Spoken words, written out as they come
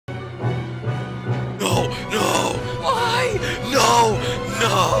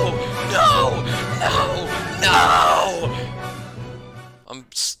No! No! No! No! I'm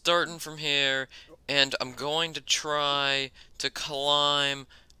starting from here, and I'm going to try to climb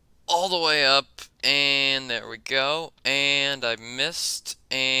all the way up, and there we go, and I missed,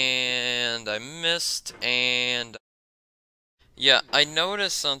 and I missed, and yeah, I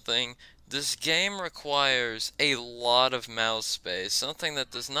noticed something. This game requires a lot of mouse space, something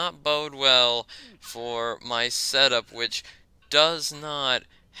that does not bode well for my setup, which does not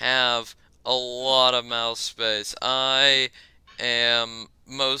have a lot of mouse space. I am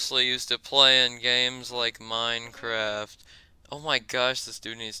mostly used to playing games like Minecraft. Oh my gosh, this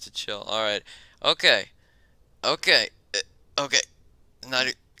dude needs to chill. Alright. Okay. Okay. Okay. Not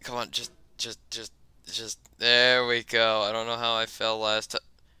e- Come on, just, there we go. I don't know how I fell last time.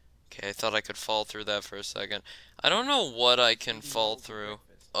 Okay, I thought I could fall through that for a second. I don't know what I can fall through.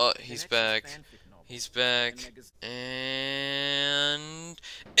 Oh, he's back. He's back. And...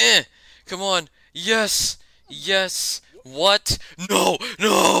 Come on! Yes! Yes! What? No!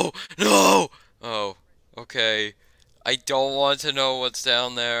 No! No! Oh, okay. I don't want to know what's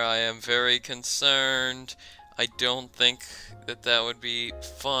down there. I am very concerned. I don't think that that would be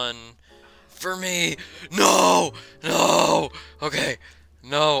fun for me. No! No! Okay.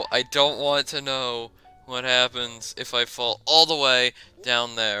 No, I don't want to know what happens if I fall all the way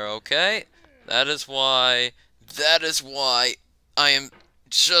down there, okay? That is why I am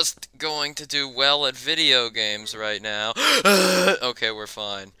just going to do well at video games right now. Okay, we're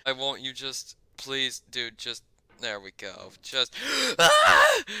fine. I won't you just, please, dude, just, there we go. Just,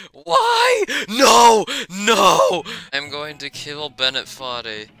 why? No! No! I'm going to kill Bennett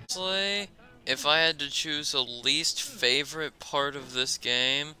Foddy. Honestly, if I had to choose a least favorite part of this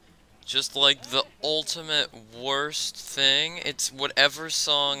game, just like the ultimate worst thing, it's whatever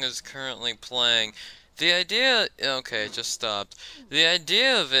song is currently playing. The idea, okay, it just stopped. The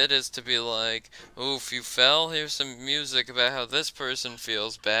idea of it is to be like, oof, you fell, here's some music about how this person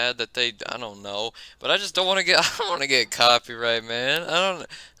feels bad that they, I don't know, but I just don't want to get, I don't want to get copyright, man. I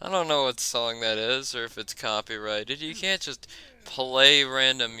don't know what song that is, or if it's copyrighted. You can't just play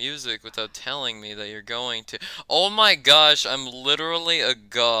random music without telling me that you're going to. Oh my gosh, I'm literally a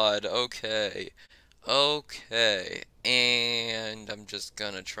god. Okay. Okay. And I'm just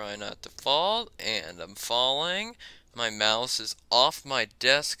gonna try not to fall, and I'm falling. My mouse is off my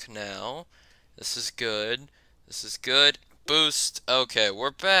desk now. This is good. This is good. Boost. Okay, we're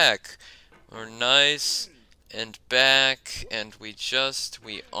back. We're nice and back, and we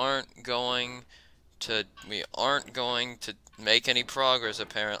aren't going to make any progress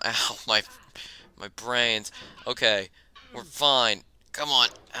apparently. Ow, my brains. Okay, we're fine. Come on.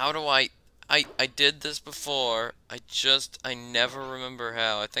 How do I did this before. I never remember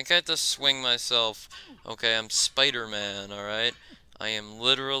how. I think I had to swing myself. Okay, I'm Spider-Man, alright? I am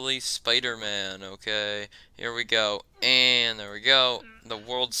literally Spider-Man, okay? Here we go. And there we go. The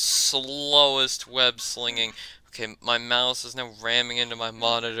world's slowest web slinging. Okay, my mouse is now ramming into my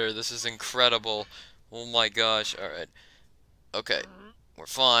monitor. This is incredible. Oh my gosh. Alright. Okay. We're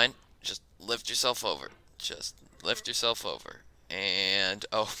fine. Just lift yourself over. Just lift yourself over. And,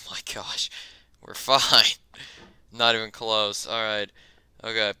 oh my gosh. We're fine. Not even close. Alright.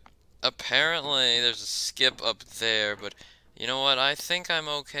 Okay. Apparently, there's a skip up there, but you know what? I think I'm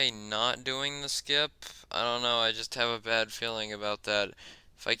okay not doing the skip. I don't know. I just have a bad feeling about that.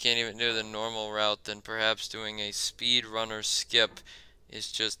 If I can't even do the normal route, then perhaps doing a speedrunner skip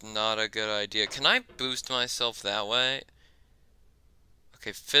is just not a good idea. Can I boost myself that way?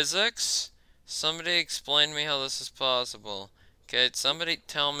 Okay, physics? Somebody explain to me how this is possible. Okay, somebody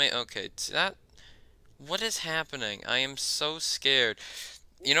tell me. Okay, that. What is happening? I am so scared.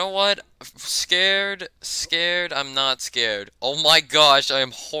 You know what? Scared, I'm not scared. Oh my gosh, I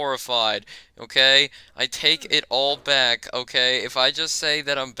am horrified. Okay? I take it all back, okay? If I just say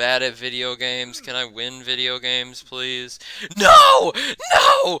that I'm bad at video games, can I win video games, please? No!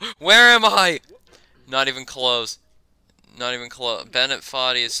 No! Where am I? Not even close. Not even close. Bennett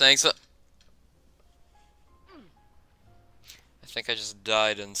Foddy is saying so. I think I just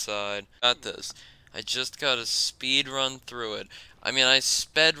died inside. Got this. I just gotta speed run through it. I mean, I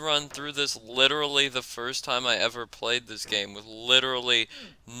sped run through this literally the first time I ever played this game with literally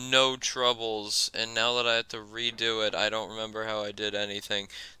no troubles, and now that I have to redo it, I don't remember how I did anything.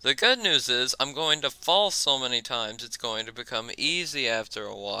 The good news is, I'm going to fall so many times, it's going to become easy after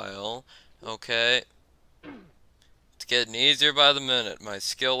a while. Okay? It's getting easier by the minute. My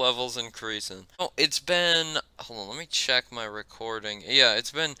skill level's increasing. Oh, it's been... Hold on, let me check my recording. Yeah,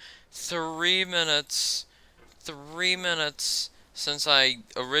 it's been 3 minutes. 3 minutes since I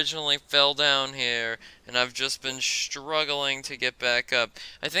originally fell down here, and I've just been struggling to get back up.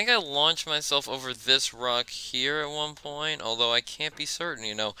 I think I launched myself over this rock here at one point, although I can't be certain,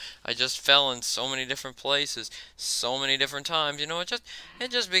 you know. I just fell in so many different places, so many different times, you know, it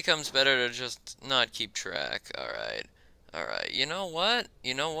just becomes better to just not keep track. Alright. Alright, you know what?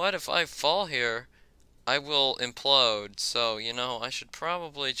 You know what? If I fall here, I will implode, so, you know, I should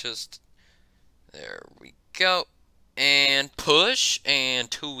probably just... There we go. And push, and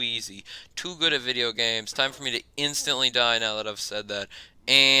too easy. Too good at video games. Time for me to instantly die now that I've said that.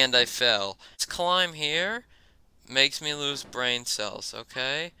 And I fell. Let's climb here. Makes me lose brain cells,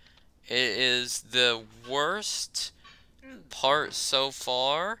 okay? It is the worst part so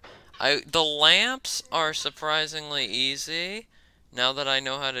far. The lamps are surprisingly easy now that I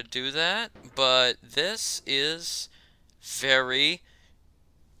know how to do that, but this is very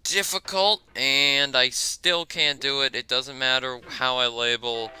difficult, and I still can't do it. It doesn't matter how I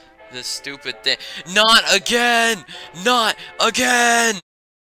label this stupid thing. Not again! Not again!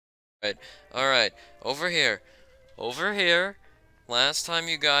 Alright, over here. Over here. Last time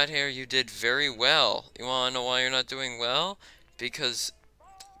you got here, you did very well. You wanna know why you're not doing well? Because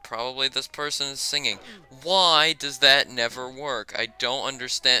probably this person is singing. Why does that never work? I don't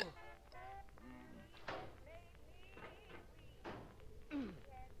understand.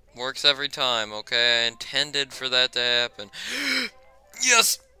 Works every time, okay? I intended for that to happen.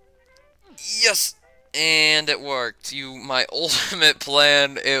 Yes! Yes! And it worked. My ultimate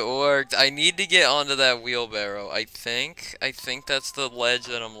plan, it worked. I need to get onto that wheelbarrow, I think. I think that's the ledge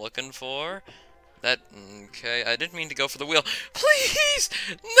that I'm looking for. Okay, I didn't mean to go for the wheel. Please!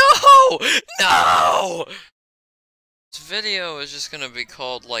 No! No! This video is just gonna be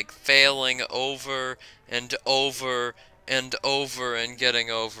called, like, failing over and over and over and getting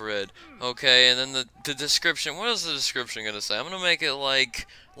over it. Okay, and then the description, what is the description gonna say? I'm gonna make it like,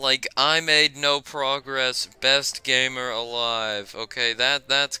 I made no progress, best gamer alive. Okay,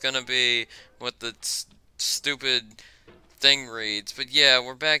 that's gonna be what the stupid thing reads. But yeah,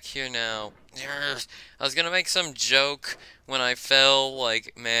 we're back here now. I was gonna make some joke when I fell,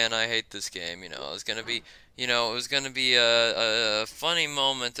 like, man, I hate this game, you know. I was gonna be, you know, it was gonna be a funny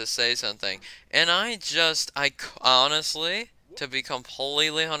moment to say something. And honestly, to be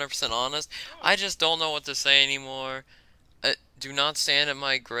completely 100% honest, I just don't know what to say anymore. Do not stand at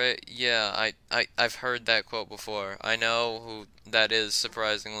my grave. Yeah, I've heard that quote before. I know who that is,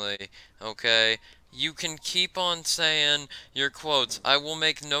 surprisingly. Okay? You can keep on saying your quotes. I will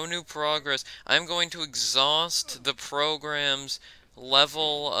make no new progress. I'm going to exhaust the program's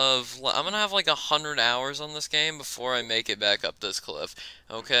level of... I'm gonna have like 100 hours on this game before I make it back up this cliff.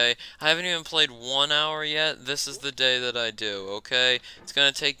 Okay? I haven't even played 1 hour yet. This is the day that I do. Okay? It's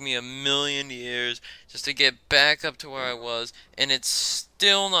gonna take me a million years just to get back up to where I was, and it's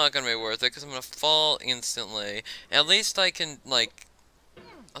still not gonna be worth it because I'm gonna fall instantly. At least I can, like,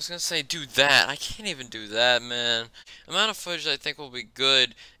 I was gonna say do that. I can't even do that, man. Amount of footage I think will be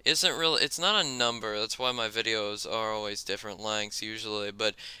good isn't really, it's not a number. That's why my videos are always different lengths usually,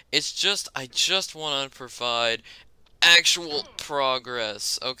 but it's just, I just want to provide actual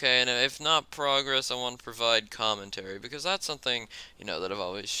progress, okay? And if not progress, I want to provide commentary, because that's something, you know, that I've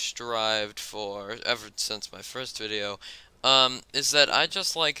always strived for ever since my first video, is that I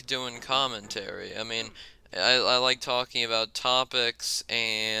just like doing commentary. I mean, I like talking about topics,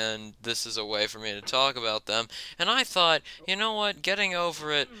 and this is a way for me to talk about them. And I thought, you know what, getting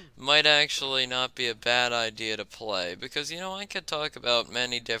over it might actually not be a bad idea to play, because, you know, I could talk about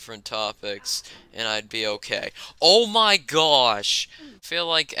many different topics, and I'd be okay. Oh my gosh! I feel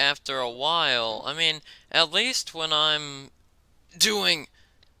like after a while, I mean, at least when I'm doing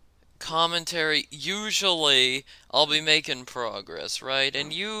commentary, usually I'll be making progress, right?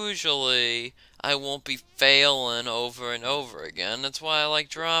 And usually I won't be failing over and over again. That's why I like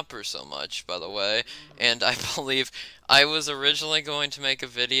Dropper so much, by the way. And I believe I was originally going to make a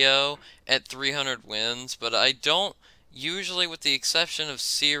video at 300 wins, but I don't usually, with the exception of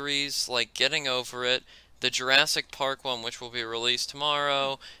series like Getting Over It, the Jurassic Park one, which will be released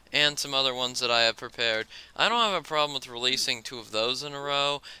tomorrow, and some other ones that I have prepared. I don't have a problem with releasing 2 of those in a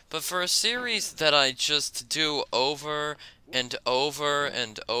row, but for a series that I just do over and over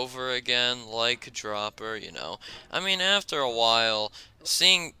and over again, like Dropper, you know, I mean, after a while,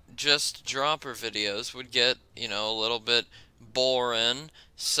 seeing just Dropper videos would get, you know, a little bit boring,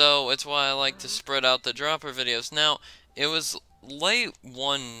 so it's why I like to spread out the Dropper videos. Now, it was late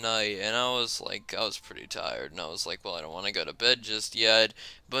one night, and I was pretty tired, and I was like, well, I don't want to go to bed just yet,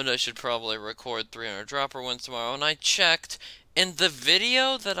 but I should probably record 300 Dropper wins tomorrow, and I checked, and the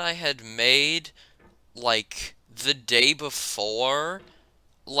video that I had made, like, the day before,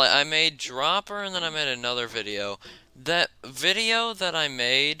 like, I made Dropper and then I made another video. That video that I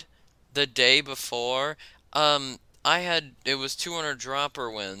made the day before, it was 200 Dropper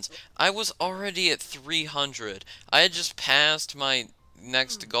wins. I was already at 300. I had just passed my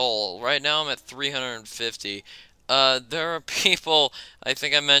next goal. Right now I'm at 350. There are people, I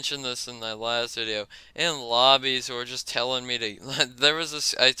think I mentioned this in my last video, in lobbies who are just telling me to,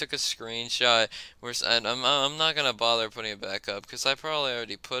 I took a screenshot and I'm not gonna bother putting it back up because I probably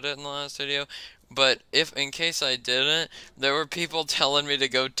already put it in the last video. But if in case I didn't, there were people telling me to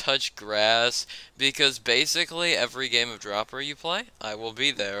go touch grass because basically every game of Dropper you play, I will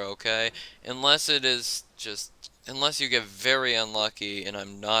be there, okay? Unless it is just unless you get very unlucky and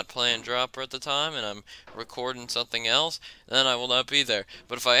I'm not playing Dropper at the time and I'm recording something else, then I will not be there.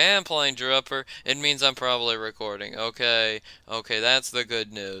 But if I am playing Dropper, it means I'm probably recording. Okay, okay, that's the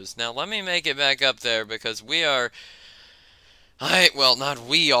good news. Now let me make it back up there because well, not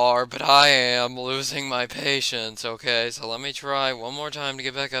we are, but I am losing my patience, okay? So let me try one more time to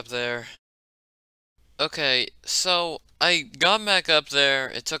get back up there. Okay, so I got back up there.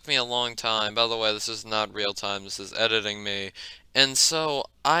 It took me a long time. By the way, this is not real time. This is editing me. And so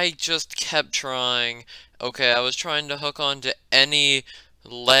I just kept trying. Okay, I was trying to hook onto any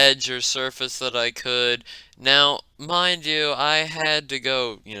ledge or surface that I could. Now, mind you, I had to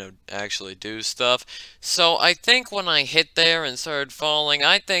go, actually do stuff. So I think when I hit there and started falling,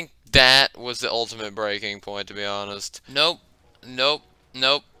 I think that was the ultimate breaking point, to be honest. Nope, nope,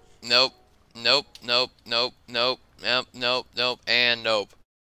 nope, nope. Nope, nope, nope, nope, nope, nope, nope, and nope.